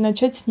и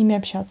начать с ними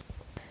общаться.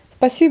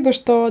 Спасибо,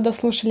 что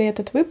дослушали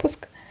этот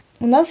выпуск.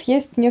 У нас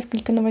есть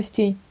несколько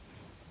новостей.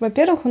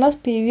 Во-первых, у нас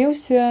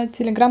появился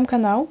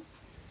телеграм-канал,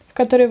 в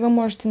который вы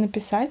можете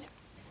написать.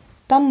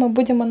 Там мы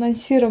будем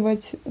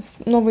анонсировать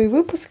новые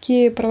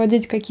выпуски,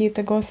 проводить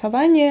какие-то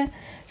голосования,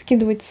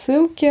 скидывать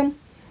ссылки,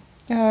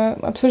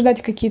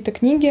 обсуждать какие-то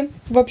книги.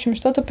 В общем,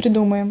 что-то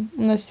придумаем.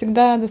 У нас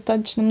всегда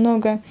достаточно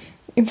много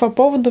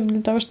инфоповодов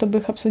для того, чтобы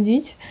их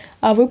обсудить,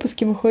 а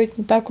выпуски выходят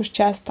не так уж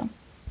часто.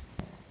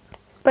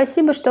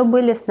 Спасибо, что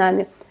были с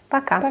нами.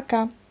 Пока.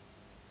 Пока.